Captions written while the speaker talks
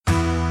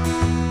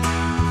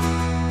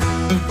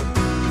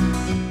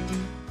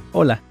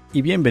Hola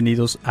y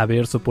bienvenidos a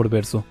Verso por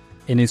Verso.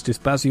 En este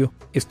espacio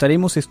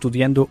estaremos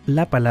estudiando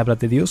la Palabra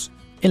de Dios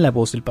en la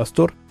voz del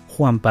pastor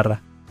Juan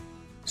Parra.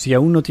 Si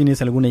aún no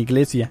tienes alguna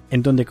iglesia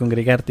en donde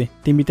congregarte,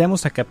 te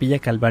invitamos a Capilla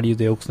Calvario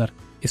de Oxnard.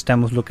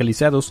 Estamos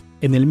localizados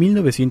en el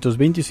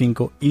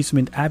 1925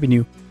 Eastman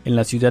Avenue, en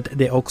la ciudad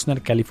de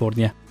Oxnard,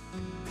 California.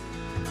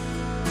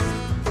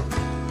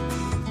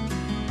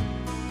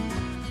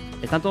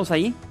 ¿Están todos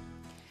ahí?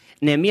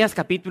 Nehemías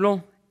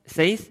capítulo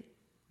 6,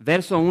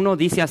 verso 1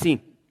 dice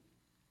así.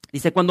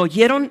 Dice, cuando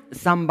oyeron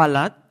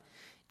Sanballat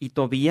y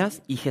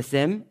Tobías y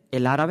Gesem,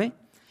 el árabe,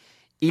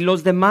 y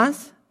los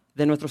demás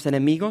de nuestros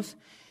enemigos,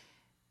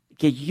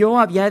 que yo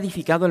había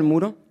edificado el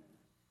muro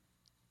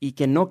y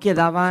que no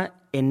quedaba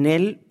en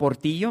él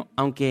portillo,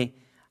 aunque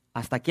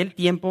hasta aquel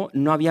tiempo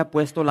no había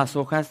puesto las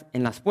hojas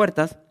en las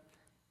puertas,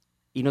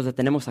 y nos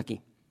detenemos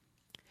aquí.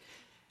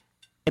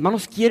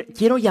 Hermanos,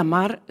 quiero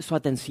llamar su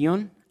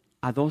atención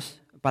a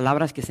dos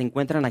palabras que se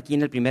encuentran aquí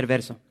en el primer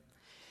verso.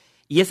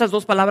 Y esas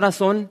dos palabras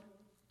son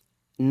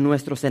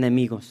nuestros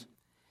enemigos.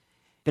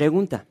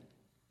 Pregunta,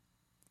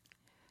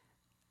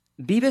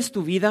 ¿vives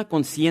tu vida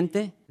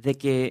consciente de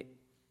que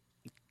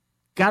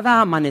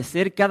cada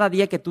amanecer, cada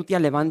día que tú te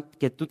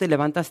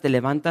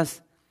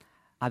levantas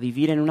a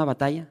vivir en una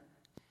batalla?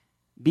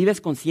 ¿Vives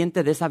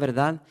consciente de esa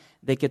verdad,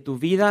 de que tu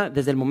vida,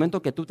 desde el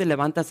momento que tú te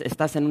levantas,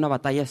 estás en una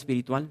batalla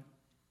espiritual?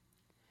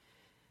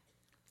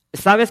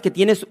 ¿Sabes que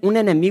tienes un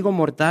enemigo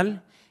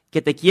mortal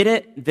que te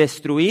quiere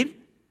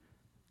destruir?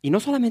 Y no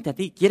solamente a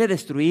ti, quiere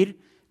destruir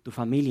tu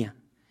familia.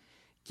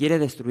 Quiere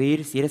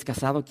destruir, si eres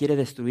casado, quiere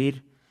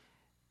destruir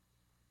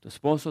tu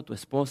esposo, tu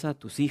esposa,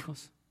 tus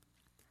hijos.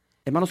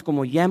 Hermanos,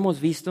 como ya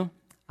hemos visto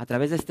a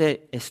través de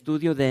este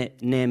estudio de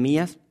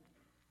Nehemías,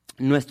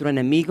 nuestro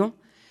enemigo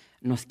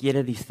nos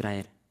quiere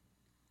distraer.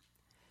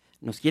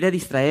 Nos quiere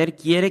distraer,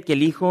 quiere que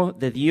el Hijo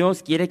de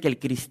Dios, quiere que el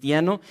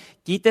cristiano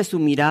quite su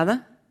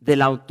mirada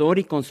del autor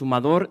y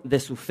consumador de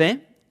su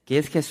fe, que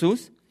es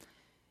Jesús,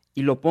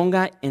 y lo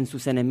ponga en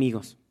sus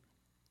enemigos.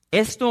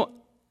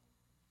 Esto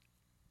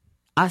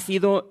ha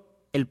sido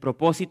el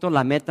propósito,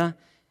 la meta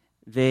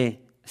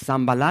de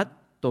Sanballat,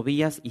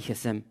 Tobías y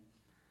Gesem.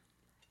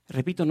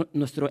 Repito,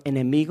 nuestro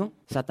enemigo,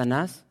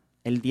 Satanás,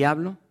 el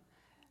diablo,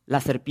 la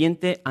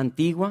serpiente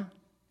antigua,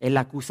 el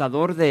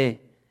acusador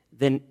de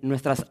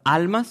nuestras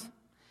almas,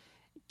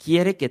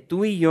 quiere que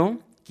tú y yo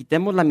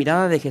quitemos la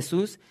mirada de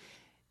Jesús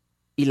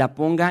y la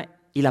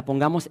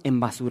pongamos en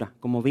basura,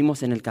 como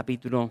vimos en el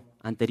capítulo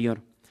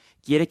anterior.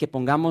 Quiere que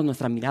pongamos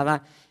nuestra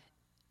mirada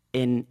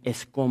en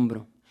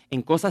escombro,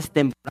 en cosas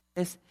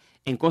temporales,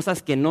 en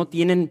cosas que no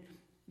tienen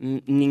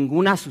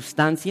ninguna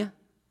sustancia,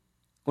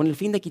 con el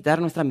fin de quitar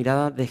nuestra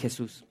mirada de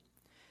Jesús.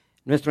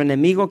 Nuestro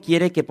enemigo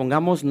quiere que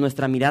pongamos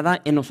nuestra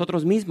mirada en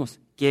nosotros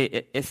mismos,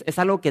 que es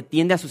algo que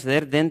tiende a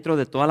suceder dentro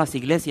de todas las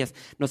iglesias.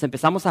 Nos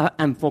empezamos a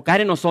enfocar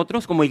en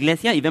nosotros como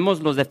iglesia y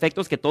vemos los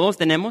defectos que todos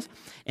tenemos,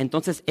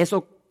 entonces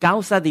eso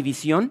causa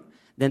división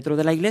dentro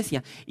de la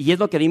iglesia. Y es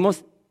lo que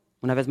vimos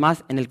una vez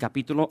más en el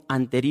capítulo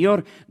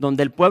anterior,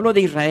 donde el pueblo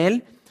de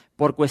Israel,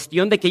 por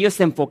cuestión de que ellos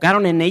se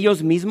enfocaron en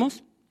ellos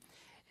mismos,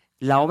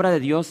 la obra de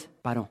Dios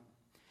paró.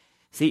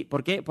 ¿Sí?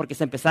 ¿Por qué? Porque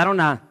se empezaron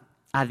a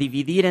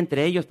dividir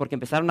entre ellos, porque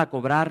empezaron a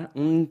cobrar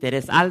un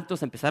interés alto,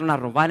 se empezaron a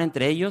robar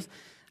entre ellos,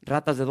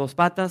 ratas de dos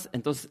patas.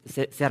 Entonces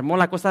se armó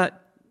la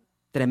cosa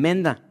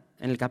tremenda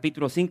en el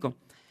capítulo 5.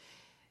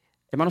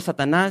 Hermanos,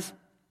 Satanás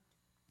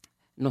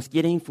nos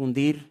quiere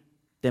infundir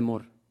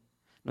temor.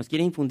 Nos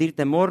quiere infundir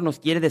temor, nos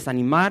quiere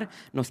desanimar,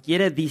 nos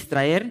quiere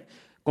distraer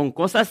con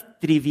cosas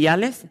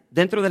triviales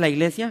dentro de la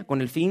iglesia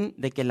con el fin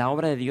de que la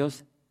obra de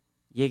Dios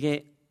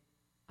llegue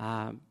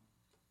a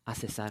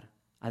cesar,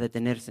 a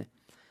detenerse.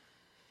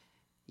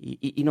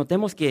 Y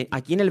notemos que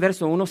aquí en el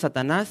verso 1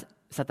 Satanás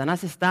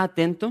está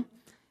atento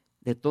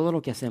de todo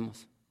lo que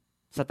hacemos.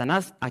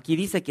 Satanás aquí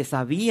dice que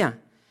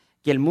sabía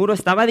que el muro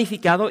estaba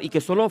edificado y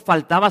que solo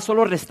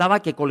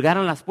restaba que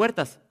colgaran las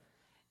puertas.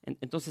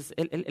 Entonces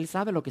él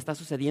sabe lo que está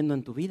sucediendo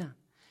en tu vida.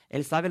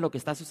 Él sabe lo que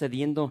está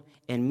sucediendo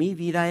en mi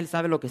vida, Él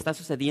sabe lo que está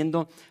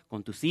sucediendo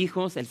con tus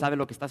hijos, Él sabe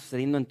lo que está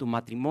sucediendo en tu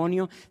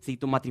matrimonio. Si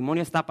tu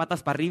matrimonio está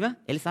patas para arriba,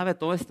 Él sabe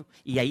todo esto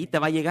y ahí te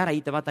va a llegar,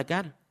 ahí te va a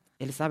atacar.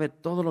 Él sabe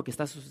todo lo que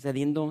está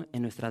sucediendo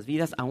en nuestras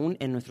vidas, aún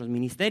en nuestros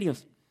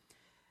ministerios.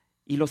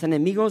 Y los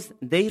enemigos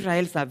de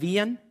Israel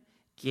sabían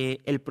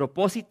que el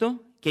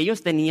propósito que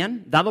ellos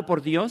tenían, dado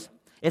por Dios,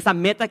 esa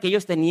meta que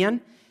ellos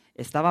tenían,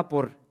 estaba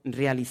por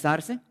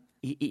realizarse.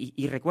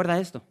 Y recuerda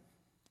esto,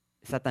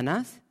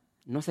 Satanás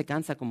no se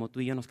cansa como tú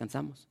y yo nos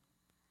cansamos.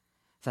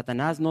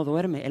 Satanás no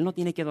duerme, él no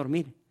tiene que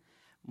dormir.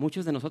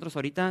 Muchos de nosotros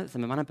ahorita se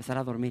me van a empezar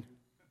a dormir.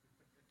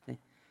 ¿Sí?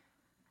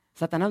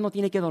 Satanás no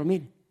tiene que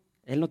dormir,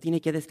 él no tiene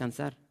que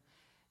descansar.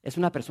 Es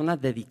una persona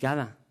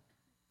dedicada,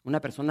 una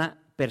persona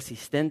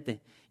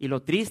persistente. Y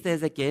lo triste es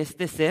de que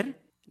este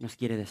ser nos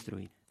quiere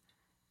destruir.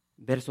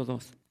 Verso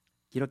 2.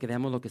 Quiero que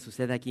veamos lo que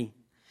sucede aquí.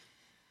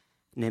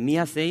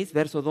 Nehemías 6,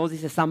 verso 2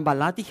 dice: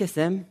 Sanballat y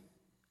Gesem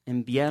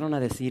enviaron a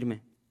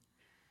decirme: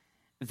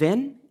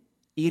 ven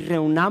y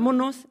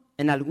reunámonos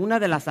en alguna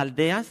de las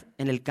aldeas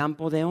en el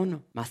campo de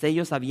Ono, mas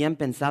ellos habían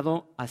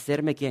pensado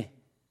hacerme ¿qué?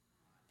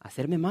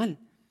 Hacerme mal.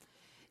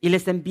 Y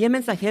les envié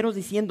mensajeros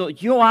diciendo,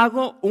 yo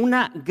hago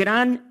una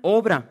gran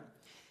obra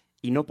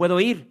y no puedo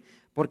ir,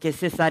 porque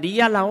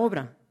cesaría la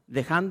obra,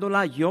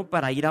 dejándola yo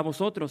para ir a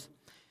vosotros.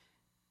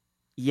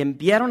 Y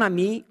enviaron a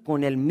mí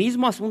con el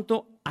mismo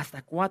asunto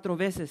hasta 4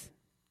 veces.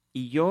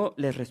 Y yo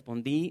les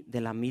respondí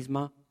de la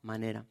misma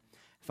manera.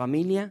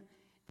 Familia,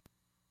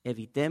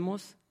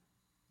 evitemos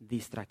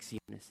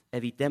distracciones.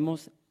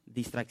 Evitemos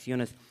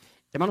distracciones.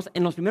 Hermanos,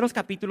 en los primeros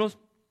capítulos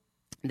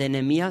de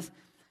Nehemías,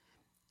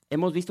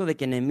 hemos visto de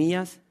que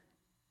Nehemías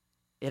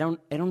era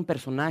un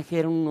personaje,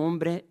 era un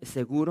hombre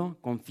seguro,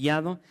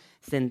 confiado,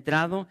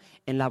 centrado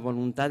en la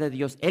voluntad de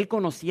Dios. Él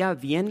conocía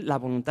bien la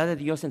voluntad de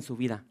Dios en su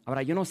vida.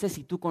 Ahora, yo no sé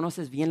si tú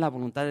conoces bien la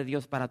voluntad de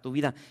Dios para tu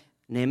vida.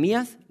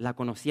 Nehemías la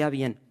conocía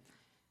bien.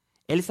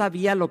 Él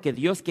sabía lo que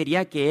Dios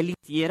quería que él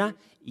hiciera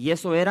y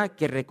eso era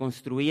que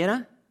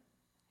reconstruyera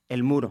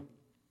el muro.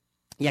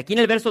 Y aquí en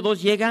el verso 2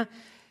 llega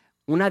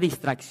una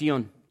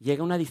distracción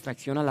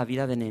a la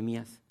vida de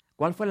Nehemías.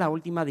 ¿Cuál fue la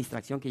última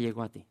distracción que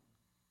llegó a ti?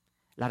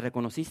 ¿La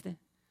reconociste?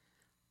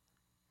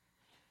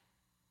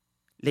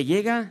 Le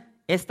llega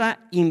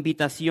esta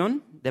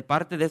invitación de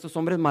parte de estos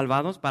hombres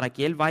malvados para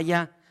que él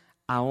vaya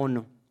a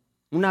Ono,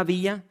 una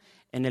villa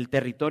en el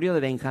territorio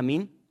de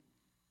Benjamín.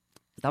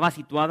 Estaba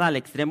situada al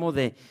extremo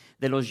de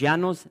los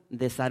llanos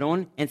de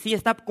Sarón. En sí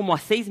está como a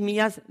 6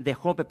 millas de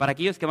Jope. Para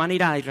aquellos que van a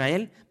ir a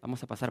Israel,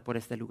 vamos a pasar por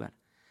este lugar,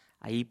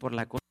 ahí por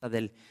la costa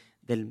del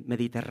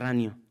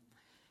Mediterráneo.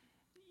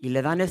 Y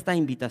le dan esta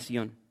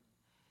invitación.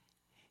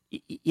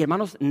 Y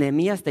hermanos,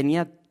 Nehemías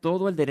tenía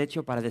todo el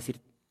derecho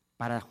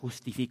para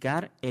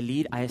justificar el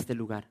ir a este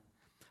lugar.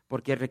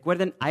 Porque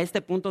recuerden, a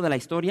este punto de la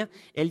historia,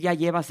 él ya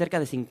lleva cerca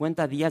de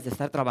 50 días de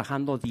estar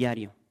trabajando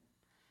diario.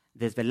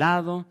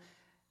 Desvelado,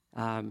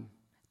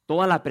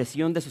 toda la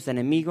presión de sus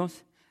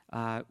enemigos,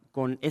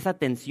 con esa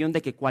tensión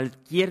de que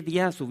cualquier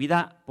día su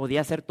vida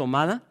podía ser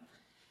tomada.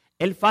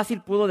 Él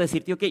fácil pudo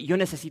decirte, ok, yo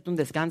necesito un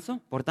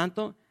descanso, por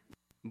tanto,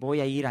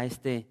 voy a ir a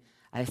este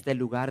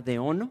lugar de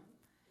Ono.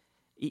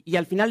 Y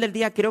al final del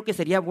día creo que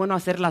sería bueno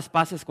hacer las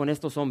paces con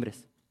estos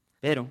hombres.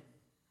 Pero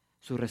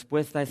su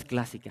respuesta es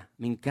clásica.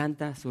 Me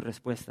encanta su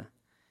respuesta.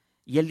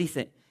 Y él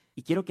dice,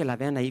 y quiero que la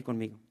vean ahí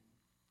conmigo.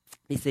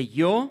 Dice,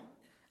 yo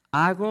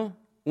hago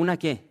 ¿una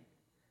qué?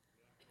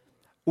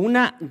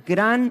 Una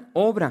gran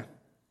obra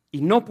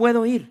y no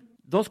puedo ir.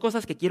 2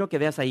 cosas que quiero que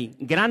veas ahí.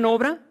 Gran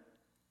obra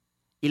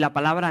y la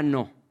palabra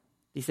no.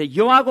 Dice,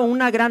 yo hago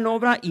una gran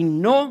obra y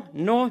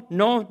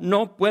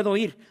no puedo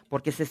ir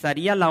porque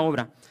cesaría la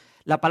obra.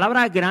 La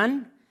palabra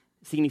gran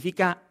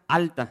significa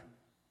alta.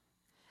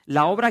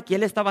 La obra que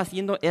él estaba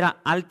haciendo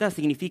era alta,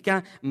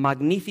 significa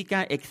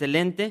magnífica,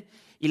 excelente.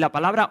 Y la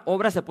palabra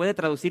obra se puede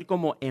traducir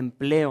como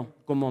empleo,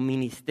 como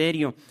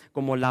ministerio,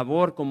 como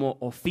labor, como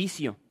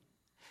oficio.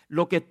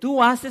 Lo que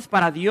tú haces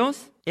para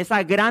Dios,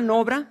 esa gran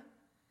obra,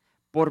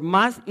 por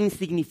más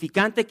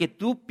insignificante que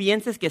tú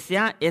pienses que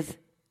sea, es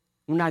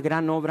una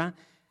gran obra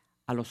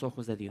a los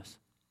ojos de Dios.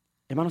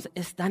 Hermanos,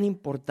 es tan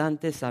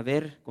importante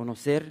saber,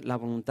 conocer la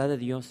voluntad de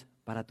Dios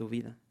para tu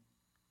vida.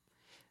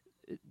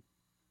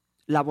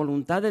 La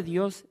voluntad de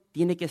Dios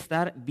tiene que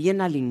estar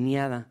bien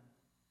alineada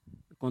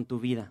con tu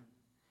vida.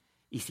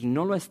 Y si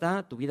no lo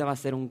está, tu vida va a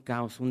ser un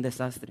caos, un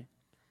desastre.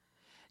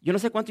 Yo no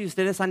sé cuántos de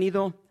ustedes han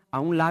ido a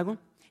un lago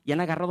y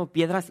han agarrado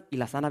piedras y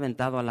las han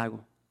aventado al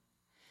lago.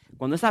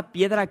 Cuando esa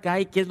piedra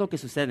cae, ¿qué es lo que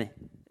sucede?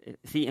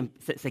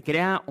 Se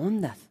crea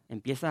ondas.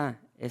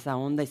 Empieza esa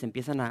onda y se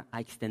empiezan a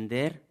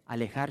extender, a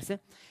alejarse.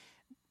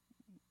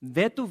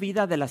 Ve tu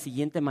vida de la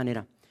siguiente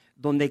manera.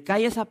 Donde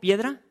cae esa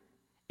piedra,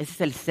 ese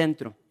es el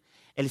centro.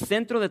 El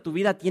centro de tu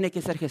vida tiene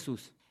que ser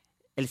Jesús.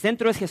 El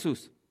centro es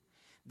Jesús.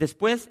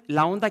 Después,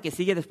 la onda que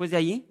sigue después de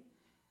allí,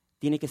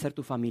 tiene que ser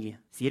tu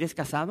familia. Si eres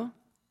casado,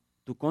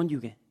 tu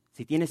cónyuge.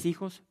 Si tienes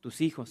hijos, tus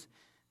hijos.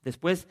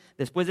 Después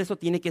de eso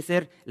tiene que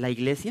ser la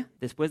iglesia.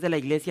 Después de la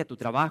iglesia, tu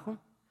trabajo,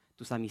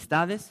 tus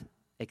amistades,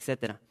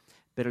 etc.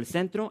 Pero el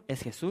centro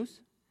es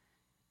Jesús.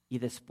 Y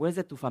después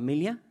de tu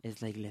familia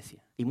es la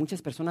iglesia. Y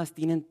muchas personas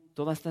tienen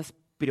todas estas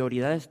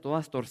prioridades,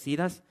 todas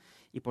torcidas,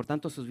 y por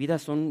tanto sus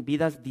vidas son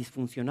vidas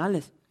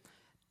disfuncionales.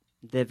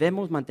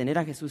 Debemos mantener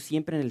a Jesús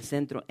siempre en el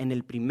centro, en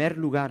el primer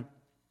lugar.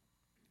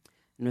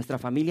 Nuestra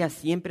familia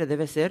siempre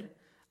debe ser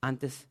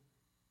antes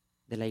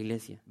de la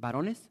iglesia.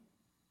 Varones,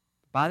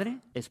 padre,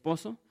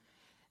 esposo,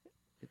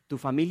 tu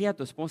familia,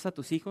 tu esposa,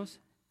 tus hijos,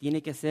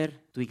 tiene que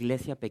ser tu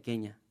iglesia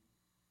pequeña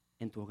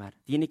en tu hogar.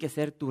 Tiene que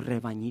ser tu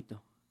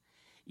rebañito.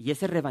 Y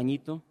ese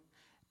rebañito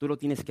tú lo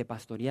tienes que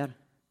pastorear,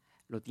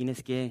 lo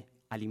tienes que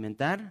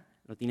alimentar,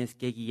 lo tienes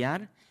que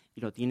guiar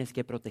y lo tienes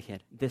que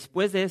proteger.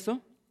 Después de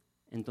eso,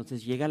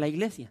 entonces llega la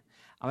iglesia.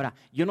 Ahora,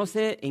 yo no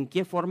sé en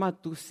qué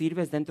forma tú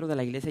sirves dentro de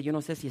la iglesia. Yo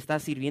no sé si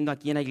estás sirviendo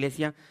aquí en la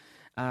iglesia,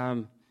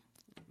 o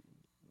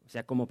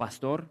sea, como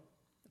pastor,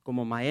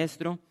 como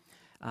maestro,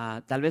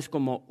 tal vez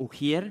como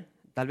ujier,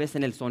 tal vez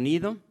en el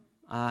sonido,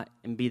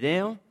 en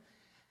video,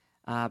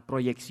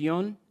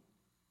 proyección,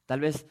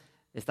 tal vez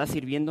estás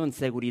sirviendo en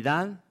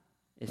seguridad,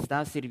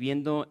 estás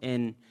sirviendo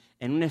en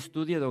un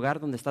estudio de hogar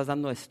donde estás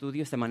dando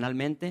estudios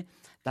semanalmente.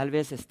 Tal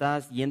vez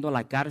estás yendo a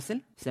la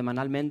cárcel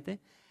semanalmente.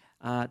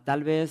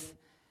 Tal vez,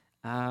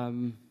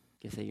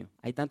 qué sé yo,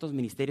 hay tantos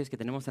ministerios que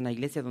tenemos en la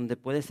iglesia donde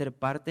puedes ser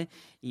parte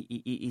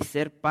y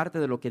ser parte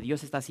de lo que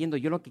Dios está haciendo.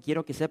 Yo lo que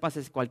quiero que sepas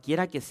es,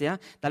 cualquiera que sea,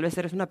 tal vez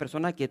eres una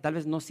persona que tal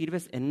vez no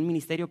sirves en un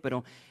ministerio,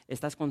 pero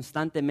estás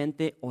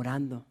constantemente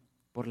orando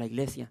por la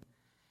iglesia.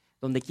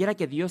 Donde quiera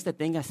que Dios te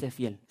tenga, sé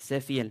fiel,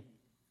 sé fiel.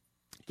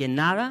 Que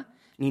nada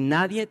ni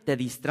nadie te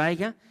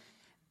distraiga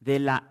de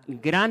la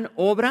gran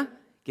obra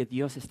que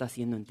Dios está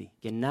haciendo en ti.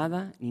 Que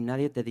nada ni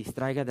nadie te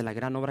distraiga de la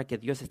gran obra que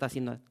Dios está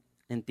haciendo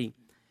en ti.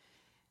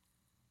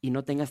 Y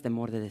no tengas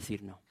temor de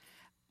decir no.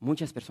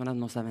 Muchas personas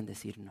no saben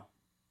decir no.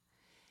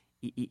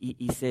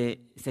 Y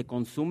se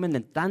consumen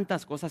en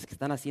tantas cosas que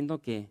están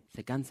haciendo que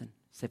se cansan,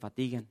 se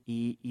fatigan.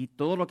 Y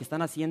todo lo que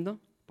están haciendo,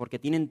 porque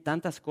tienen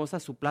tantas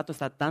cosas, su plato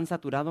está tan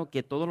saturado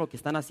que todo lo que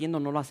están haciendo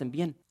no lo hacen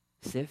bien.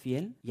 Sé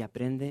fiel y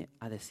aprende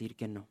a decir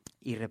que no.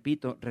 Y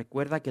repito,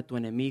 recuerda que tu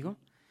enemigo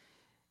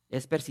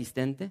es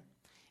persistente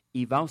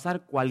y va a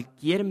usar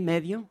cualquier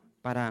medio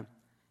para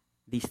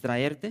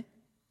distraerte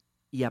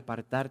y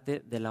apartarte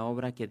de la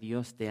obra que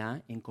Dios te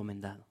ha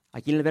encomendado.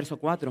 Aquí en el verso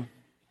 4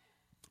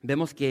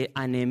 vemos que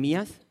a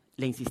Nehemías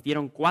le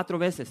insistieron 4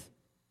 veces.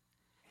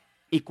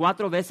 Y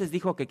 4 veces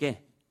dijo que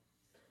 ¿qué?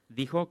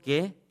 Dijo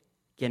que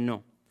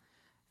no.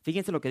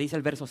 Fíjense lo que dice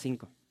el verso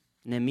 5.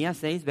 Nehemías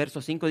 6,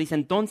 verso 5 dice: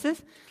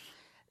 entonces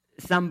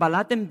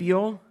Sanbalat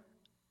envió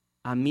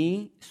a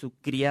mí, su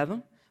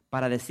criado,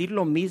 para decir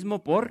lo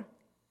mismo por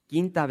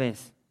 5ª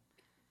vez,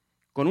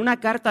 con una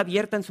carta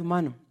abierta en su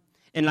mano,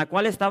 en la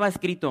cual estaba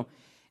escrito: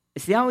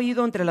 se ha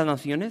oído entre las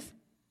naciones,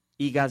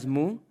 y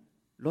Gazmú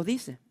lo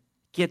dice,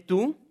 que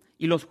tú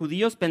y los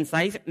judíos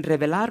pensáis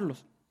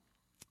rebelaros,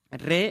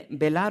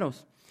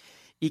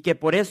 y que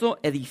por eso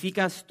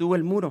edificas tú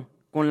el muro,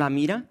 con la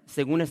mira,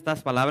 según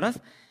estas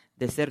palabras,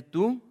 de ser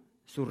tú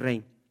su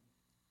rey,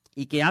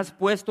 y que has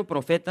puesto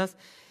profetas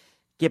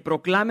que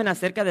proclamen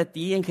acerca de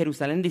ti en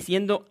Jerusalén,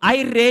 diciendo: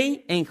 hay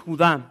rey en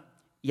Judá.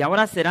 Y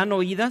ahora serán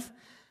oídas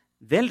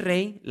del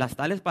rey las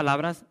tales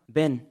palabras: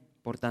 ven,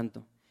 por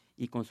tanto,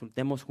 y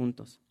consultemos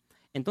juntos.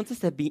 Entonces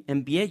te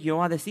envié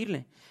yo a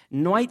decirle: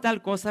 no hay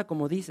tal cosa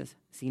como dices,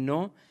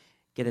 sino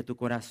que de tu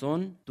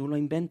corazón tú lo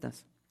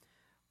inventas.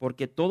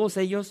 Porque todos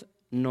ellos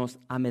nos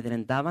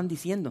amedrentaban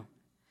diciendo: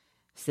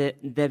 se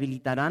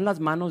debilitarán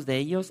las manos de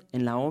ellos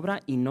en la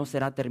obra y no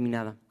será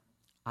terminada.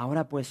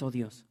 Ahora pues, oh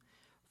Dios,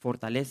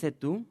 fortalece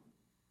tú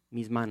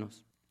mis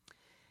manos.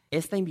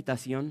 Esta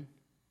invitación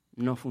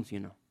no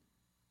funcionó.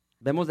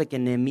 Vemos de que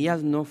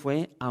Nehemías no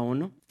fue a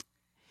ONU.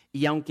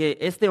 Y aunque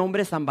este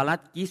hombre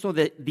Sanbalat quiso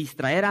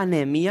distraer a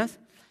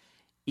Nehemías,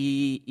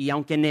 y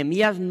aunque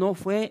Nehemías no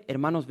fue,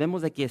 hermanos,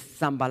 vemos de que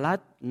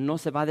Sanbalat no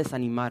se va a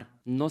desanimar,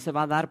 no se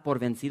va a dar por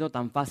vencido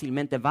tan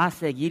fácilmente, va a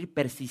seguir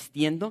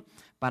persistiendo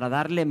para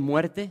darle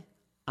muerte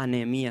a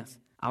Nehemías.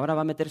 Ahora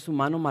va a meter su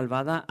mano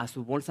malvada a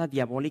su bolsa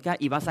diabólica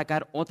y va a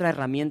sacar otra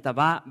herramienta,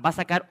 va a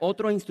sacar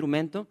otro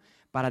instrumento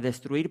para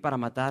destruir, para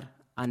matar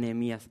a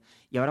Nehemías.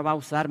 Y ahora va a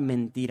usar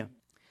mentira.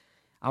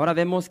 Ahora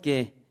vemos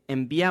que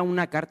envía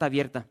una carta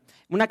abierta.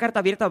 Una carta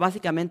abierta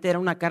básicamente era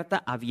una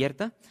carta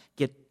abierta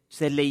que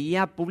se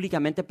leía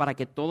públicamente para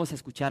que todos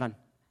escucharan.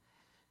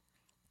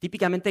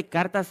 Típicamente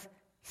cartas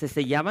se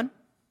sellaban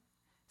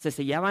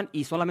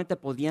y solamente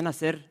podían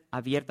ser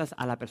abiertas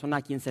a la persona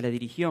a quien se le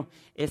dirigió.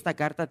 Esta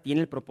carta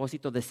tiene el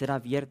propósito de ser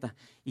abierta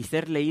y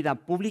ser leída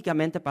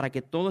públicamente para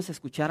que todos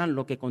escucharan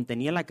lo que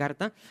contenía la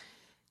carta.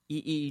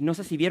 Y no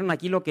sé si vieron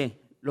aquí lo que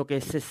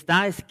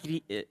está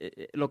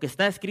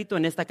escrito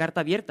en esta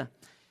carta abierta.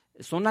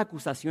 Son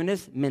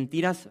acusaciones,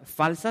 mentiras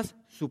falsas,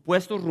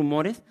 supuestos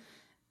rumores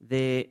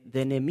de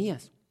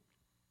Nehemías.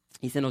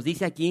 Y se nos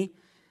dice aquí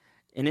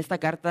en esta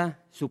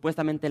carta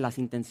supuestamente las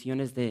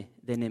intenciones de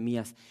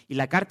Nehemías. Y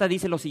la carta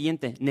dice lo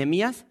siguiente: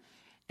 Nehemías,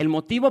 el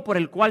motivo por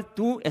el cual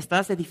tú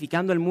estás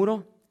edificando el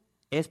muro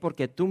es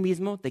porque tú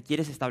mismo te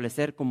quieres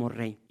establecer como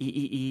rey.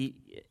 Y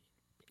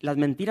las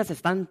mentiras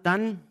están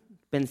tan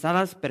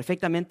pensadas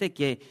perfectamente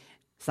que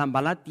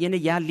Sanbalat tiene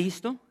ya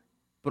listo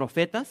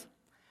profetas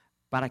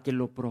para que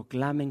lo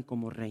proclamen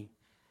como rey.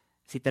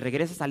 Si te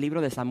regresas al libro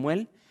de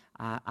Samuel,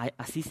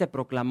 así se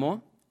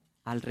proclamó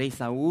al rey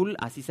Saúl,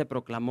 así se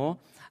proclamó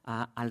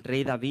al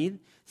rey David.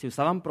 Se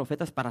usaban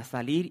profetas para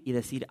salir y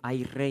decir: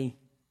 hay rey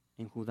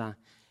en Judá.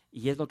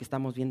 Y es lo que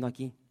estamos viendo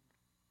aquí.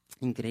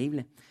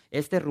 Increíble.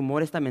 Este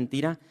rumor, esta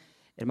mentira,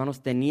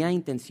 hermanos, tenía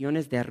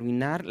intenciones de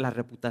arruinar la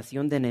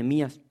reputación de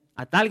Nehemías,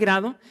 a tal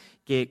grado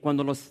que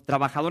cuando los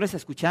trabajadores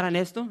escucharan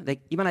esto,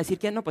 iban a decir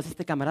que no, pues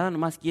este camarada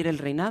nomás quiere el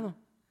reinado,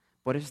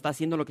 por eso está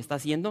haciendo lo que está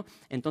haciendo.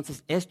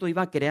 Entonces esto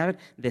iba a crear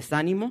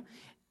desánimo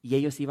y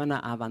ellos iban a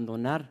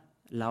abandonar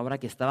la obra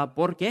que estaba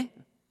por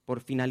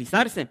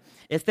finalizarse.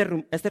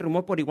 Este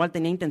rumor por igual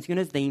tenía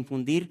intenciones de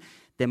infundir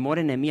temor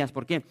en Nehemías.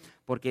 ¿Por qué?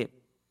 Porque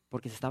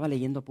se estaba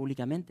leyendo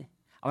públicamente.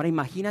 Ahora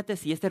imagínate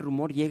si este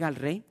rumor llega al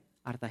rey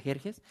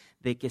Artajerjes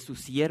de que su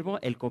siervo,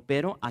 el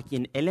copero, a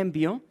quien él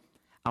envió,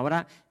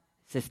 ahora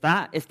se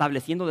está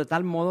estableciendo de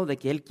tal modo de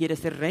que él quiere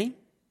ser rey.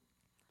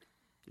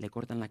 le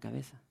cortan la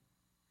cabeza.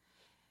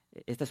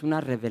 Esta es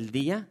una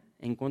rebeldía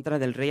en contra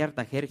del rey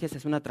Artajerjes,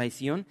 es una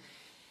traición,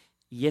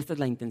 y esta es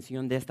la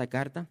intención de esta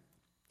carta.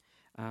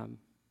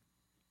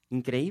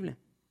 Increíble.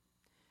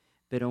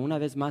 Pero una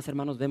vez más,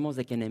 hermanos, vemos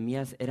de que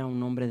Nehemías era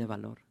un hombre de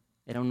valor,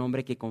 era un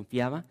hombre que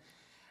confiaba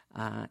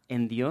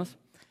en Dios.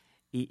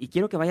 Y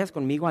quiero que vayas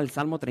conmigo al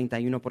Salmo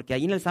 31, porque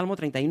ahí en el Salmo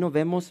 31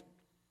 vemos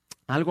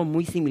algo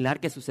muy similar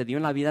que sucedió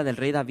en la vida del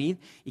rey David,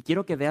 y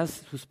quiero que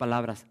veas sus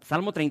palabras.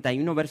 Salmo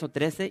 31, verso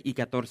 13 y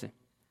 14.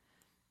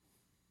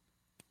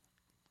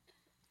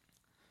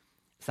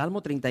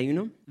 Salmo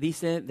 31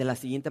 dice de la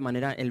siguiente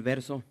manera el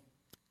verso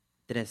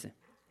 13.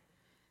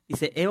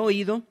 Dice, he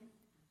oído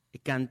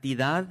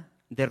cantidad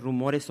de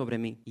rumores sobre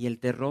mí y el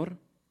terror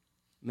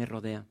me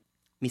rodea.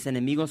 Mis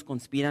enemigos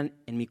conspiran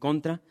en mi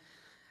contra,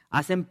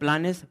 hacen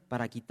planes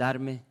para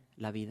quitarme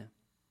la vida.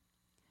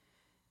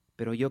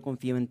 Pero yo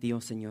confío en ti, oh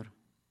Señor.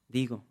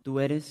 Digo, tú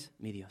eres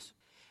mi Dios.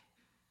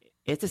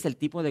 Este es el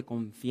tipo de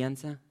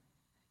confianza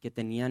que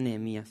tenía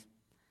Nehemías.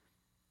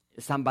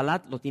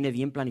 Sanbalat lo tiene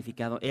bien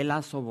planificado. Él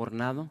ha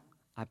sobornado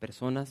a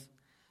personas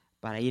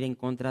para ir en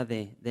contra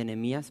de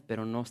Nehemías,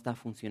 pero no está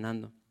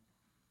funcionando.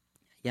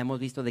 Ya hemos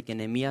visto de que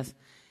Nehemías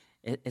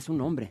es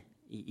un hombre,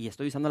 y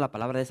estoy usando la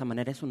palabra de esa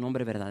manera, es un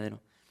hombre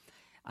verdadero.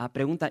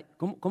 Pregunta,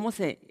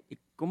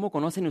 ¿cómo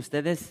conocen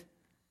ustedes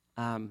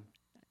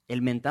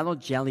el mentado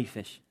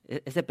jellyfish?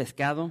 Ese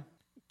pescado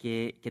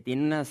que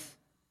tiene unas,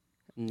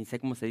 ni sé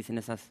cómo se dicen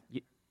esas.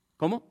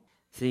 ¿Cómo?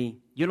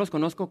 Sí, yo los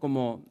conozco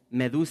como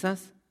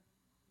medusas,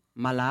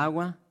 mala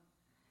agua,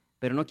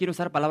 pero no quiero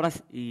usar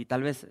palabras, y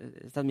tal vez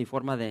esta es mi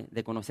forma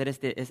de conocer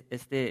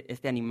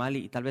este animal,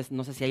 y tal vez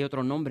no sé si hay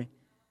otro nombre.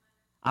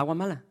 Agua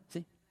mala,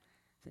 sí.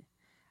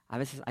 A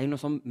veces hay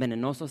unos son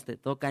venenosos, te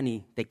tocan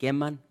y te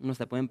queman, unos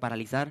te pueden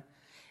paralizar.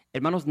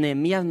 Hermanos,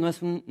 Nehemías no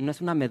es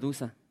una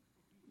medusa,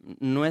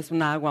 no es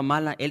una agua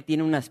mala, él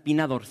tiene una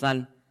espina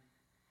dorsal.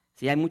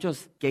 Sí, hay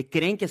muchos que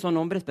creen que son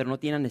hombres, pero no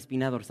tienen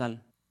espina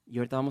dorsal. Y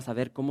ahorita vamos a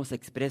ver cómo se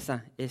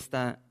expresa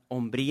esta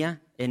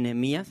hombría en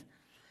Nehemías.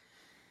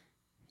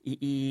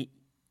 Y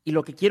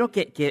lo que quiero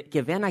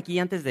que vean aquí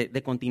antes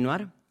de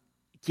continuar,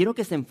 quiero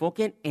que se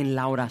enfoquen en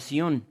la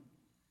oración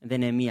de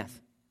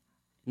Nehemías.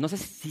 No sé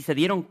si se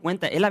dieron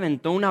cuenta, él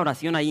aventó una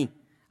oración ahí,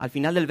 al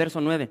final del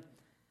verso 9.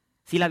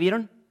 ¿Sí la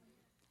vieron?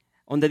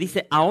 Donde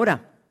dice,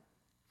 ahora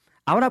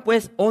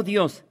pues, oh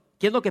Dios,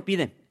 ¿qué es lo que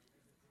pide?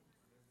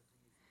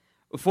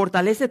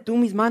 Fortalece tú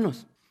mis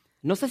manos.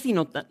 No sé si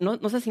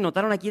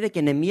notaron aquí de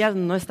que Nehemías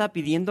no está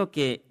pidiendo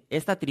que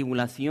esta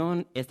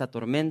tribulación, esta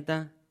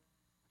tormenta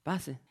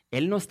pase.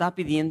 Él no está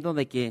pidiendo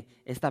de que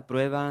esta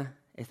prueba,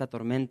 esta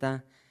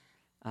tormenta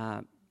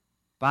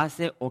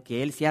pase o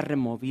que él sea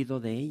removido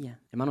de ella.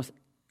 Hermanos,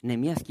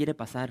 Nehemías quiere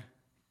pasar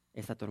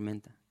esta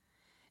tormenta.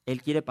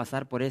 Él quiere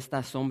pasar por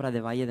esta sombra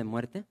de valle de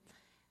muerte,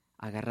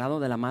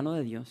 agarrado de la mano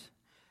de Dios,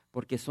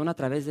 porque son a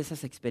través de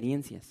esas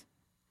experiencias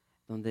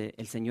donde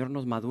el Señor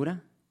nos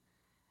madura,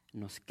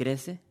 nos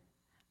crece,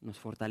 nos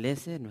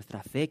fortalece,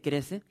 nuestra fe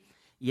crece,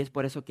 y es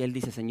por eso que Él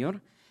dice,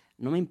 Señor,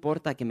 no me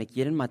importa que me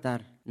quieren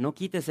matar, no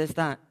quites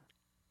esta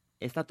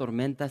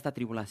tormenta, esta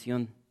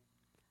tribulación,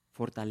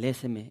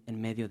 fortaléceme en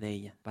medio de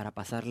ella para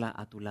pasarla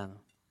a tu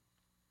lado.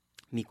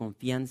 Mi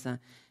confianza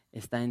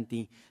está en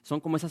ti. Son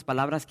como esas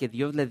palabras que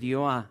Dios le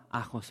dio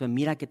a Josué.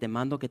 Mira que te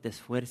mando que te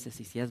esfuerces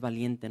y seas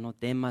valiente, no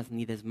temas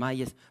ni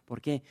desmayes. ¿Por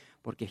qué?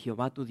 Porque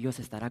Jehová tu Dios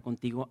estará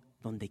contigo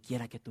donde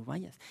quiera que tú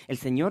vayas. El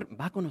Señor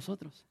va con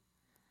nosotros.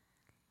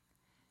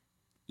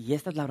 Y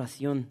esta es la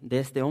oración de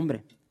este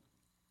hombre.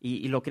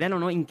 Y lo crean o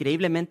no,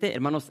 increíblemente,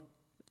 hermanos,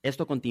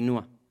 esto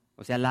continúa.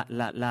 O sea,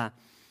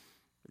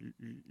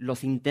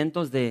 los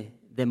intentos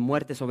de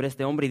muerte sobre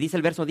este hombre. Y dice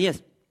el verso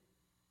 10.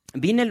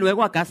 Vine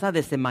luego a casa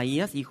de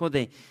Semaías, hijo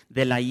de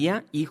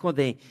Delaía, hijo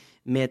de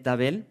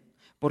Metabel,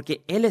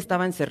 porque él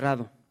estaba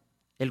encerrado,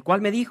 el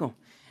cual me dijo,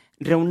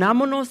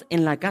 reunámonos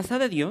en la casa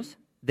de Dios,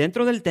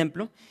 dentro del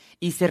templo,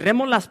 y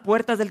cerremos las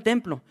puertas del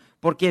templo,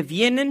 porque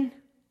vienen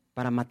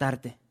para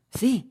matarte.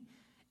 Sí,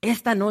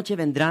 esta noche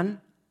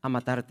vendrán a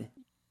matarte.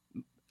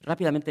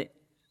 Rápidamente,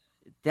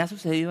 ¿te ha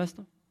sucedido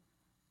esto?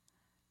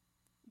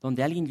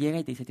 Donde alguien llega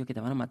y te dice, tío, que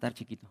te van a matar,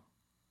 chiquito,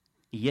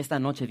 y esta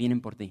noche vienen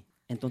por ti.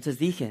 Entonces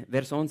dije,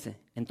 verso 11,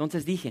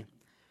 entonces dije,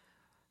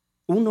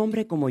 ¿un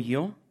hombre como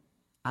yo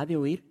ha de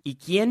huir? ¿Y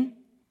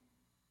quién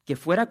que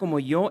fuera como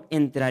yo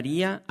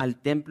entraría al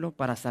templo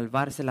para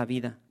salvarse la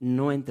vida?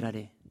 No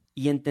entraré.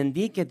 Y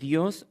entendí que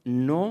Dios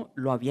no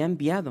lo había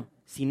enviado,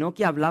 sino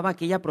que hablaba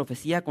aquella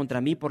profecía contra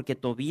mí porque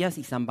Tobías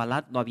y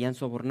Sanbalat lo habían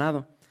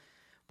sobornado.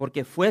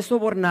 Porque fue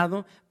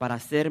sobornado para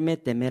hacerme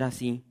temer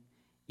así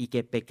y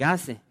que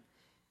pecase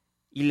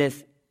y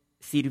les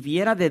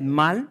sirviera de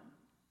mal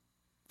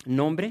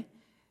nombre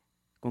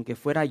con que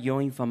fuera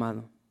yo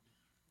infamado.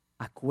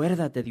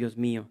 Acuérdate, Dios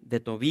mío, de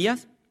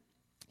Tobías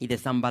y de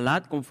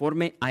Sanbalat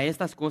conforme a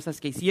estas cosas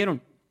que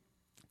hicieron.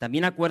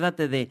 También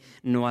acuérdate de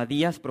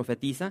Noadías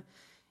profetisa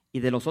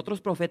y de los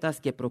otros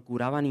profetas que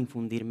procuraban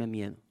infundirme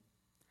miedo.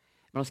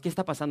 Hermanos, ¿qué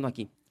está pasando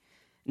aquí?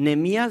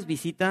 Nehemías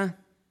visita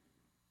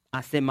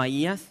a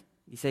Semaías,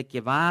 dice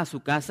que va a su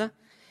casa.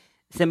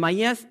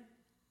 Semaías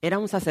era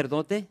un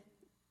sacerdote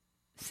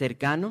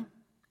cercano,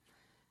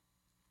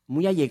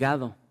 muy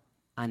allegado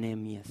a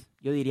Nehemías.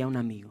 Yo diría un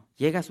amigo.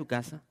 Llega a su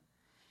casa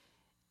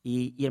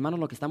y hermanos,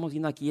 lo que estamos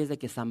viendo aquí es de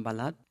que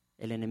Sanbalat,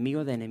 el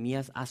enemigo de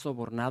Nehemías, ha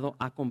sobornado,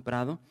 ha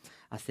comprado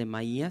a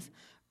Semaías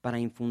para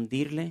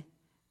infundirle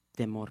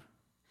temor.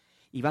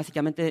 Y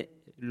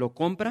básicamente lo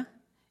compra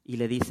y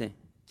le dice,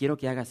 quiero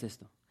que hagas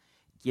esto.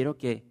 Quiero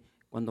que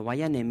cuando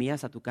vaya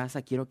Nehemías a tu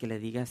casa, quiero que le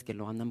digas que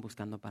lo andan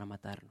buscando para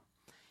matarlo.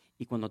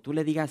 Y cuando tú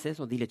le digas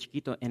eso, dile,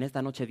 chiquito, en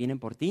esta noche vienen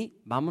por ti,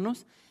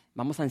 vámonos,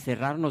 vamos a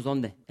encerrarnos,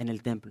 ¿dónde? En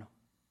el templo.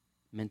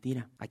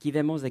 Mentira. Aquí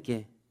vemos de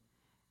que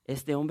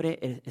este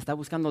hombre está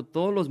buscando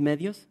todos los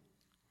medios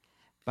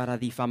para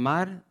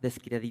difamar,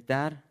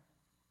 descreditar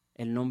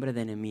el nombre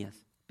de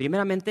Nehemías.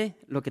 Primeramente,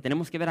 lo que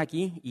tenemos que ver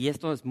aquí, y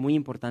esto es muy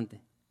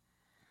importante,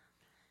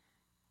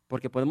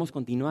 porque podemos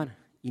continuar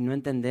y no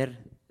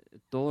entender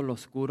todo lo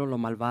oscuro, lo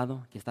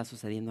malvado que está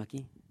sucediendo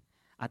aquí.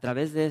 A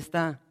través de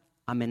esta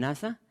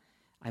amenaza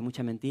hay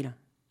mucha mentira.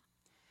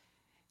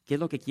 ¿Qué es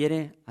lo que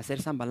quiere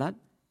hacer Sanbalat?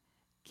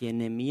 Que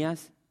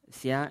Nehemías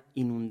sea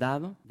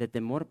inundado de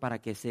temor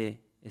para que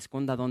se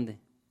esconda ¿dónde?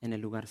 En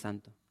el lugar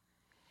santo.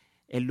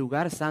 El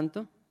lugar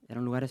santo era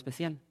un lugar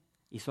especial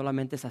y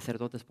solamente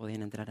sacerdotes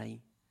podían entrar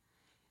ahí.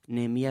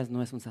 Nehemías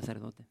no es un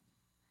sacerdote.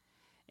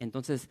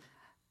 Entonces,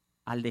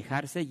 al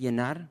dejarse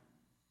llenar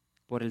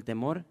por el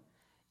temor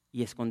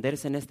y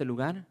esconderse en este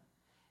lugar,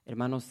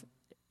 hermanos,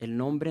 el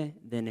nombre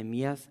de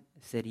Nehemías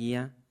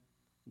sería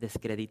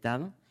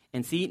descreditado.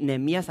 En sí,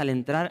 Nehemías al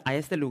entrar a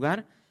este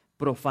lugar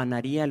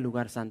profanaría el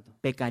lugar santo,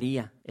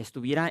 pecaría,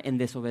 estuviera en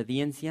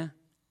desobediencia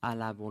a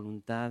la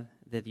voluntad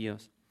de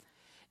Dios.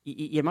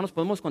 Y hermanos,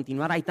 podemos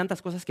continuar, hay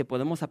tantas cosas que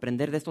podemos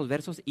aprender de estos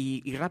versos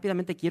y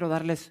rápidamente quiero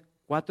darles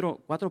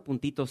cuatro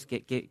puntitos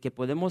que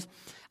podemos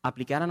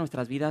aplicar a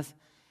nuestras vidas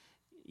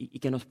y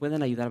que nos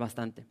pueden ayudar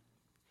bastante.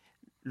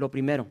 Lo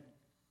primero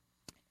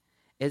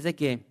es de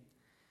que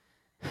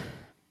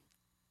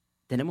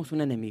tenemos un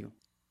enemigo.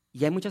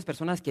 Y hay muchas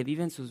personas que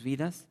viven sus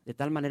vidas de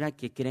tal manera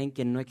que creen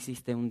que no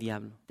existe un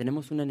diablo.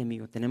 Tenemos un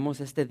enemigo, tenemos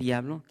este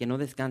diablo que no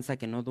descansa,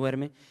 que no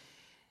duerme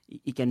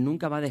y que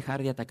nunca va a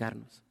dejar de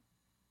atacarnos.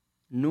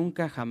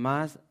 Nunca,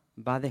 jamás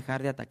va a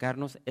dejar de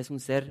atacarnos, es un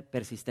ser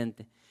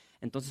persistente.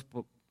 Entonces,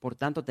 por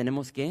tanto,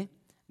 tenemos que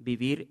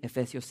vivir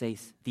Efesios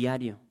 6,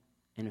 diario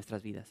en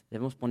nuestras vidas.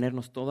 Debemos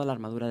ponernos toda la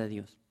armadura de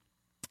Dios.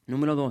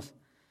 Número 2,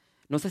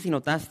 no sé si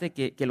notaste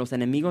que los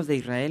enemigos de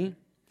Israel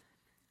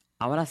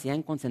ahora se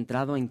han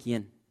concentrado en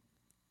 ¿quién?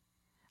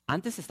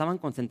 Antes se estaban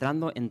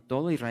concentrando en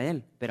todo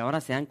Israel, pero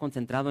ahora se han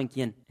concentrado ¿en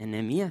quién? En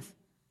Nehemías,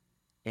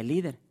 el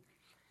líder.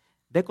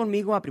 Ve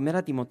conmigo a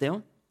 1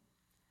 Timoteo.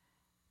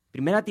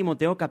 1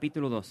 Timoteo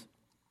capítulo 2.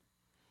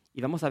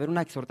 Y vamos a ver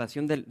una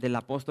exhortación del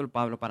apóstol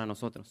Pablo para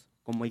nosotros,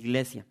 como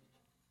iglesia.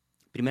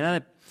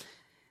 1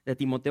 de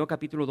Timoteo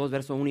capítulo 2,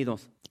 verso 1 y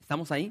 2.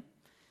 ¿Estamos ahí?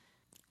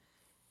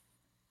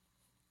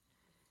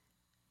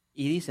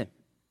 Y dice,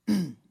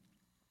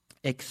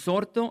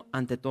 exhorto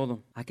ante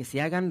todo a que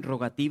se hagan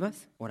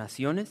rogativas,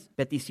 oraciones,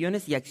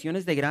 peticiones y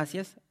acciones de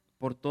gracias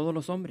por todos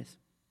los hombres,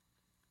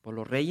 por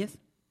los reyes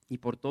y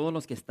por todos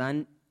los que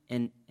están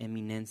en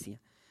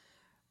eminencia,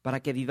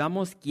 para que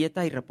vivamos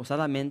quieta y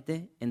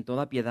reposadamente en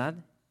toda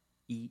piedad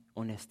y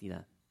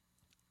honestidad.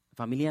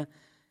 Familia,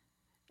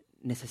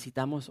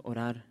 necesitamos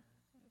orar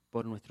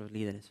por nuestros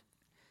líderes.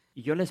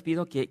 Y yo les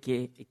pido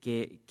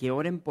que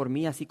oren por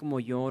mí así como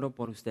yo oro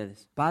por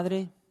ustedes.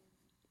 Padre,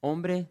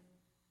 hombre,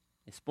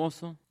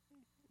 esposo,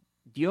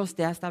 Dios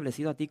te ha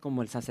establecido a ti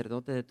como el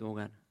sacerdote de tu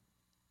hogar.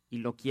 Y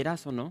lo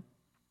quieras o no,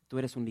 tú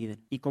eres un líder.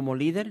 Y como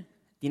líder,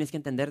 tienes que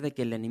entender de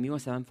que el enemigo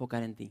se va a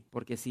enfocar en ti.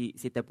 Porque si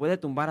te puede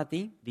tumbar a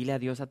ti, dile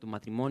adiós a tu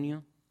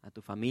matrimonio, a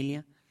tu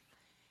familia.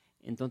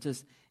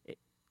 Entonces,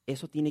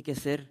 eso tiene que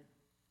ser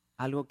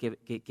algo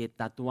que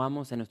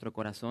tatuamos en nuestro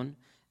corazón,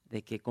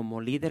 de que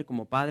como líder,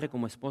 como padre,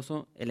 como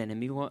esposo, el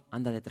enemigo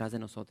anda detrás de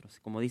nosotros.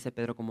 Como dice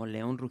Pedro, como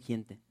león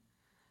rugiente.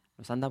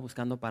 Nos anda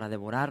buscando para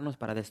devorarnos,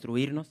 para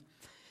destruirnos.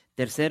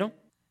 Tercero,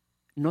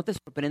 no te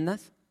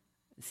sorprendas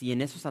si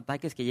en esos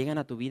ataques que llegan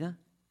a tu vida,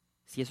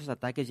 si esos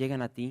ataques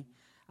llegan a ti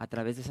a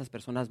través de esas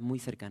personas muy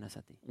cercanas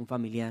a ti. Un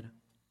familiar,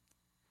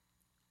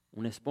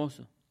 un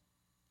esposo,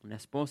 una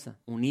esposa,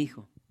 un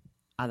hijo.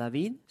 A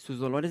David, sus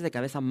dolores de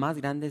cabeza más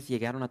grandes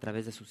llegaron a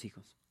través de sus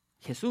hijos.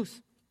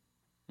 Jesús,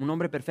 un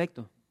hombre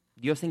perfecto,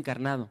 Dios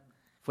encarnado,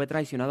 fue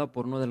traicionado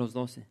por uno de los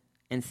 12.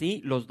 En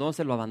sí, los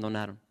 12 lo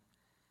abandonaron.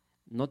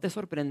 No te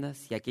sorprendas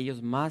si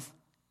aquellos más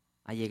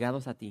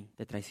allegados a ti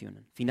te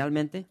traicionan.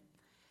 Finalmente,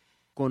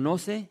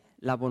 conoce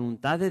la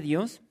voluntad de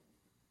Dios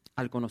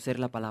al conocer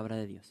la palabra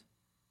de Dios.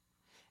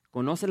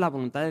 Conoce la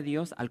voluntad de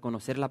Dios al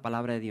conocer la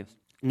palabra de Dios.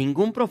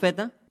 Ningún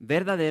profeta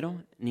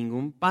verdadero,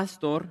 ningún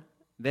pastor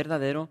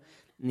verdadero,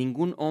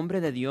 ningún hombre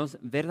de Dios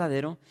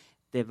verdadero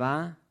te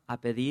va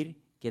a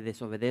pedir que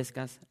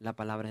desobedezcas la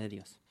palabra de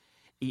Dios.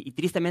 Y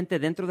tristemente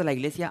dentro de la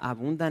iglesia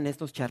abundan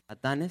estos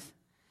charlatanes,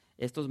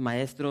 estos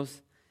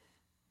maestros,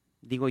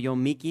 digo yo,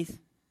 miquis,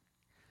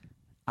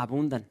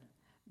 abundan,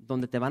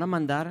 donde te van a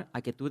mandar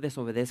a que tú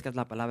desobedezcas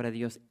la palabra de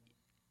Dios.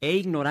 E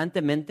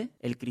ignorantemente,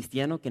 el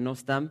cristiano que no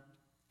está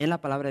en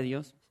la palabra de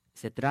Dios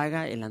se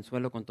traga el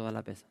anzuelo con toda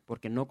la pesa,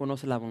 porque no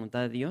conoce la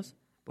voluntad de Dios,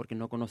 porque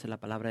no conoce la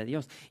palabra de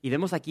Dios. Y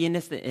vemos aquí en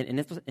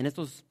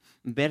estos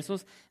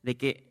versos de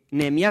que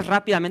Nehemías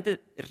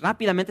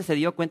rápidamente se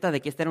dio cuenta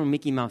de que este era un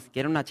Mickey Mouse,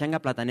 que era una changa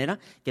platanera,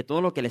 que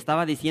todo lo que le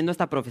estaba diciendo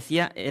esta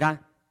profecía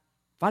era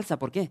falsa.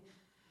 ¿Por qué?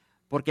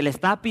 Porque le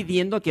está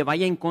pidiendo que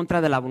vaya en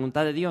contra de la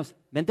voluntad de Dios.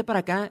 Vente para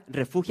acá,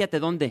 refúgiate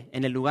 ¿dónde?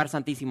 En el lugar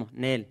santísimo,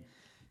 Nehel.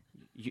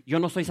 Yo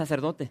no soy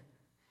sacerdote.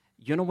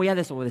 Yo no voy a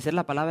desobedecer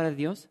la palabra de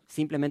Dios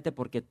simplemente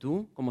porque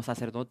tú, como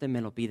sacerdote,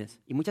 me lo pides.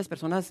 Y muchas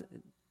personas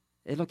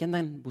es lo que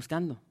andan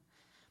buscando.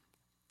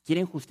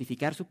 Quieren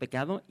justificar su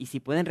pecado y si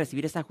pueden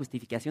recibir esa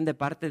justificación de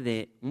parte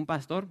de un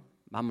pastor,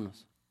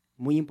 vámonos.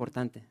 Muy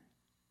importante.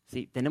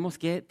 Sí, tenemos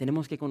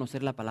que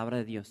conocer la palabra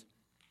de Dios.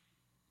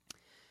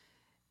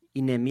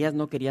 Y Nehemías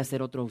no quería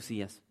ser otro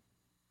Usías.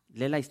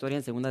 Lee la historia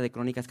en 2 de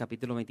Crónicas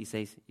capítulo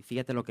 26 y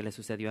fíjate lo que le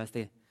sucedió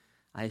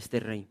a este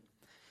rey.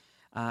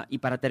 Y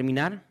para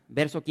terminar,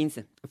 verso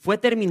 15. Fue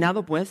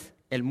terminado pues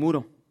el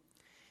muro,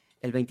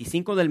 el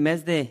 25 del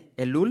mes de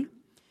Elul,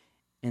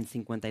 en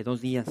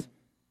 52 días.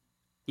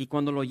 Y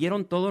cuando lo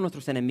oyeron todos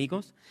nuestros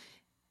enemigos,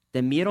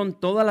 temieron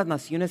todas las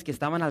naciones que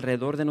estaban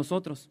alrededor de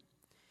nosotros,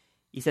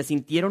 y se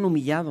sintieron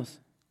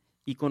humillados,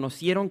 y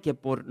conocieron que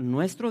por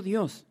nuestro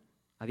Dios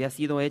había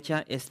sido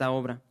hecha esta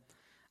obra.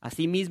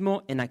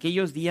 Asimismo, en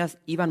aquellos días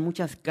iban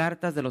muchas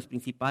cartas de los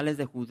principales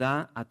de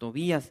Judá a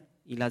Tobías,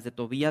 y las de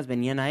Tobías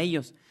venían a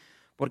ellos,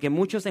 porque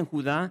muchos en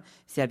Judá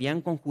se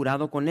habían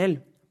conjurado con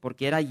él,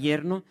 porque era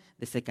yerno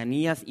de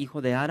Secanías,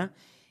 hijo de Ara,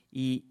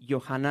 y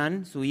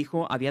Johanán, su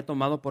hijo, había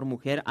tomado por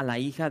mujer a la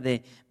hija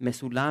de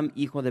Mesulam,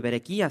 hijo de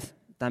Berequías.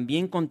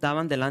 También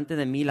contaban delante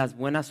de mí las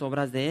buenas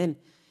obras de él,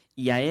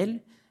 y a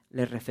él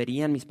le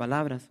referían mis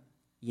palabras,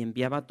 y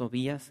enviaba a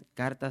Tobías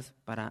cartas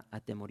para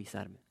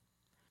atemorizarme.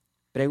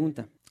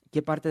 Pregunta,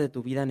 ¿qué parte de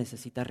tu vida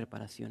necesita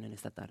reparación en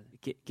esta tarde?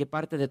 ¿Qué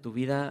parte de tu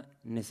vida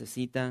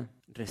necesita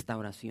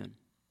restauración?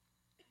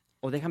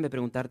 O déjame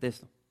preguntarte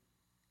esto,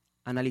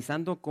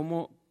 analizando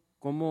cómo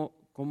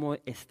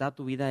está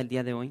tu vida el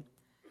día de hoy,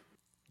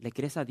 ¿le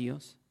crees a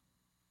Dios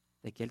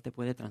de que Él te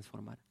puede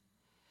transformar?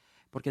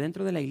 Porque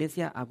dentro de la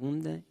iglesia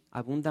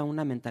abunda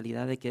una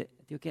mentalidad de que,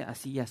 tío, que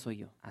así ya soy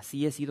yo,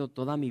 así he sido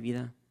toda mi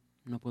vida,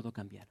 no puedo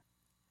cambiar.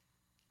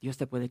 Dios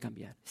te puede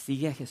cambiar.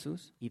 Sigue a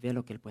Jesús y ve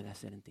lo que Él puede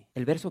hacer en ti.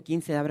 El verso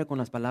 15 abre con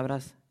las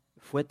palabras,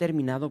 fue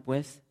terminado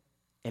pues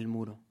el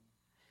muro.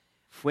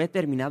 Fue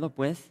terminado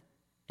pues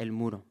el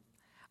muro.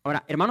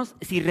 Ahora, hermanos,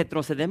 si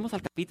retrocedemos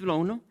al capítulo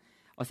 1,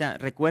 o sea,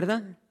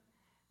 recuerda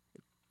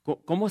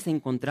cómo se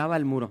encontraba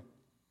el muro.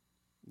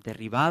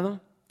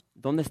 Derribado.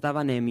 ¿Dónde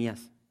estaba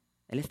Nehemías?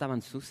 Él estaba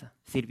en Susa,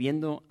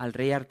 sirviendo al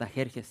rey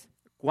Artajerjes.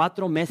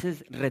 4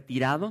 meses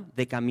retirado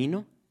de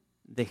camino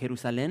de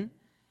Jerusalén.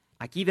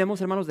 Aquí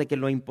vemos, hermanos, de que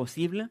lo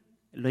imposible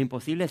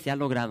se ha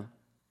logrado.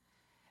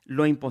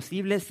 Lo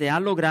imposible se ha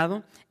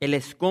logrado. El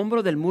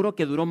escombro del muro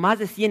que duró más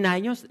de 100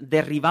 años,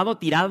 derribado,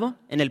 tirado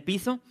en el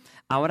piso,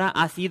 ahora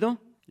ha sido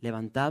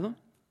levantado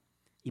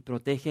y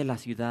protege la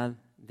ciudad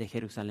de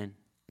Jerusalén.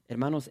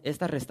 Hermanos,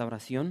 esta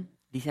restauración,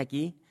 dice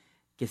aquí,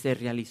 que se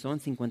realizó en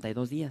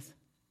 52 días.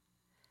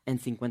 En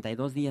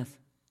 52 días.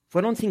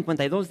 Fueron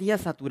 52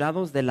 días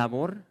saturados de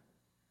labor,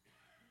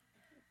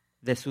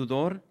 de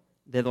sudor,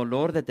 de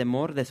dolor, de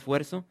temor, de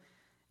esfuerzo,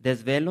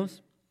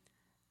 desvelos,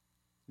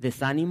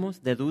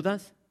 desánimos, de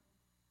dudas.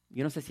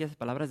 Yo no sé si esas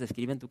palabras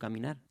describen tu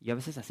caminar. Yo a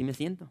veces así me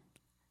siento.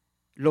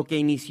 Lo que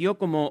inició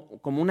como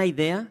una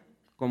idea,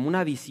 como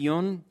una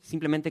visión,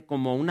 simplemente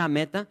como una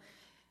meta,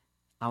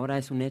 ahora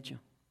es un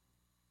hecho,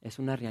 es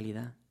una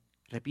realidad.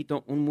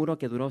 Repito, un muro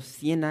que duró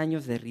 100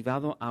 años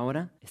derribado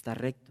ahora está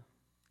recto,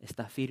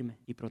 está firme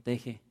y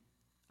protege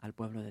al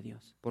pueblo de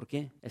Dios. ¿Por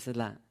qué? Esa es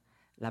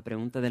la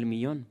pregunta del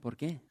millón. ¿Por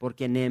qué?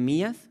 Porque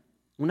Nehemías,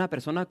 una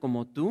persona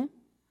como tú,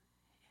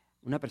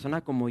 una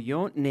persona como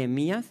yo,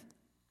 Nehemías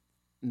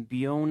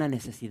vio una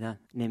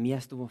necesidad.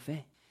 Nehemías tuvo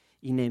fe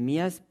y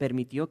Nehemías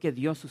permitió que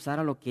Dios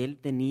usara lo que él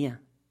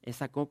tenía,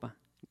 esa copa.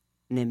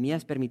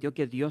 Nehemías permitió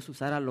que Dios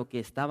usara lo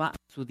que estaba a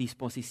su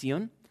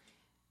disposición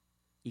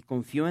y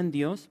confió en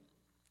Dios.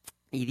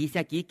 Y dice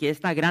aquí que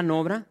esta gran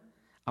obra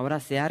ahora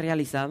se ha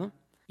realizado.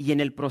 Y en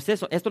el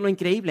proceso, esto es lo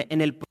increíble,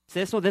 en el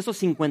proceso de esos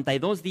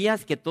 52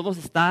 días que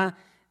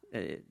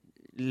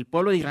el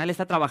pueblo de Israel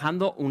está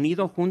trabajando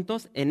unido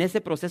juntos, en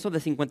ese proceso de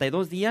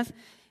 52 días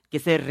que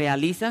se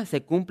realiza,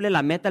 se cumple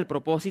la meta, el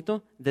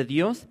propósito de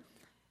Dios.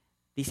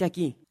 Dice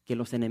aquí que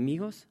los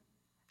enemigos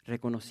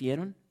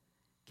reconocieron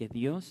que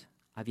Dios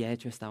había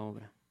hecho esta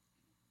obra.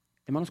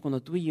 Hermanos,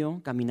 cuando tú y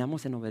yo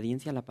caminamos en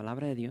obediencia a la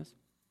palabra de Dios,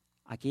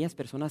 aquellas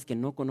personas que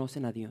no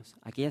conocen a Dios,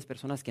 aquellas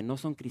personas que no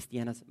son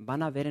cristianas,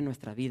 van a ver en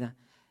nuestra vida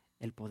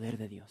el poder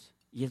de Dios.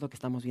 Y es lo que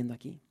estamos viendo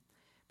aquí.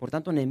 Por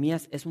tanto,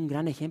 Nehemías es un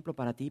gran ejemplo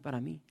para ti y para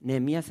mí.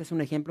 Nehemías es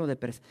un ejemplo de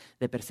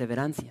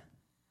perseverancia.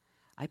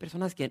 Hay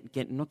personas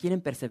que no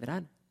quieren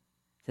perseverar,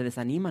 se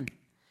desaniman.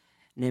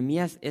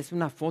 Nehemías es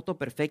una foto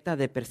perfecta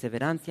de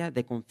perseverancia,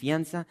 de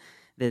confianza,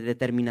 de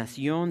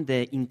determinación,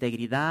 de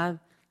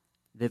integridad,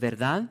 de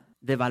verdad.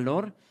 de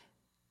valor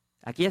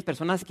aquellas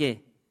personas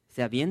que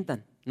se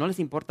avientan. No les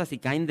importa si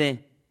caen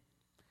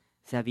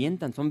se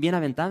avientan, son bien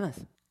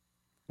aventadas.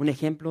 Un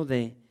ejemplo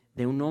de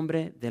un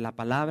hombre de la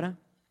palabra,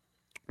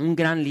 un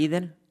gran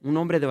líder, un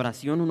hombre de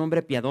oración, un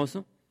hombre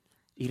piadoso.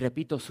 Y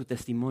repito, su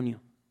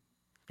testimonio.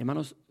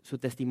 Hermanos, su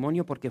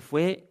testimonio, porque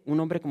fue un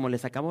hombre como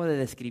les acabo de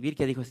describir,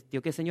 que dijo,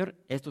 tío, ¿qué, Señor?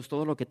 Esto es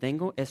todo lo que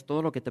tengo, es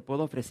todo lo que te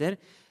puedo ofrecer.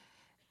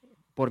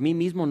 Por mí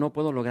mismo no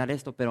puedo lograr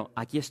esto, pero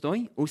aquí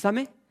estoy,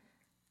 úsame.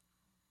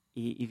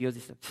 Y Dios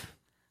dice,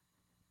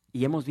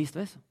 y hemos visto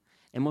eso.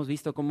 Hemos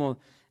visto cómo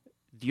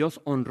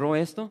Dios honró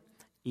esto.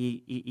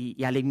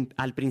 Y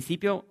al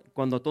principio,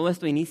 cuando todo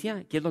esto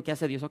inicia, ¿qué es lo que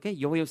hace Dios? Ok,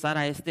 yo voy a usar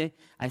a este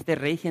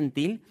rey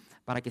gentil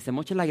para que se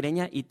moche la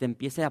greña y te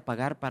empiece a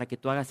pagar para que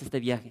tú hagas este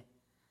viaje.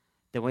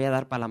 Te voy a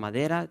dar para la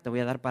madera, te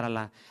voy a dar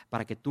para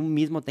que tú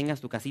mismo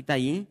tengas tu casita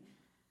ahí,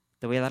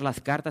 te voy a dar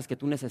las cartas que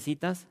tú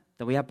necesitas,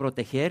 te voy a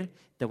proteger,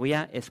 te voy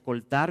a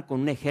escoltar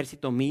con un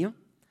ejército mío.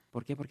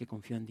 ¿Por qué? Porque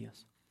confío en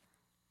Dios.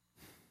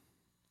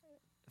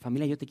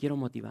 Familia, yo te quiero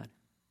motivar.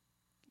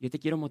 Yo te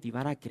quiero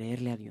motivar a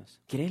creerle a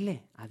Dios.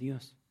 Créele a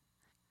Dios.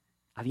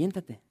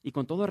 Aviéntate. Y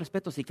con todo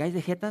respeto, si caes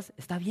de jetas,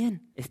 está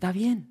bien, está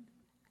bien.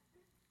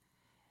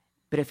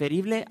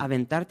 Preferible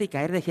aventarte y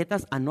caer de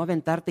jetas a no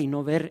aventarte y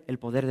no ver el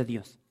poder de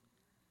Dios.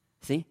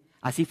 ¿Sí?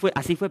 Así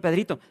fue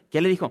Pedrito.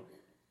 ¿Qué le dijo?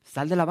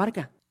 Sal de la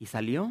barca. Y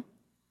salió.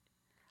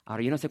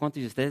 Ahora yo no sé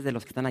cuántos de ustedes de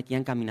los que están aquí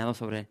han caminado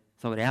sobre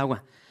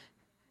agua.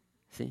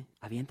 ¿Sí?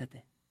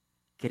 Aviéntate.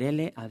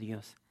 Créele a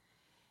Dios.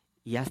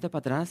 Y hazte para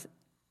atrás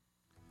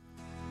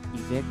y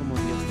ve cómo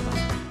Dios te va.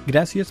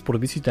 Gracias por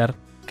visitar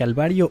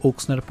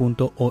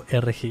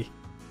calvariooxnard.org.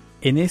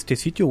 En este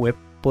sitio web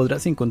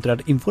podrás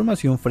encontrar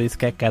información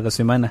fresca cada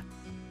semana,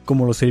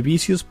 como los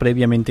servicios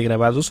previamente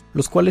grabados,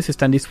 los cuales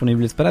están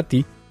disponibles para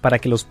ti, para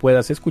que los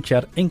puedas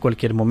escuchar en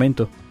cualquier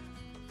momento.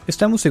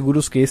 Estamos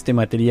seguros que este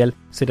material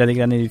será de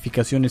gran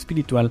edificación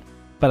espiritual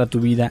para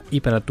tu vida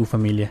y para tu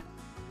familia.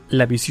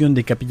 La visión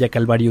de Capilla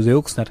Calvario de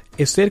Oxnard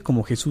es ser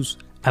como Jesús,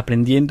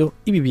 aprendiendo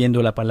y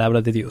viviendo la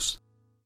palabra de Dios.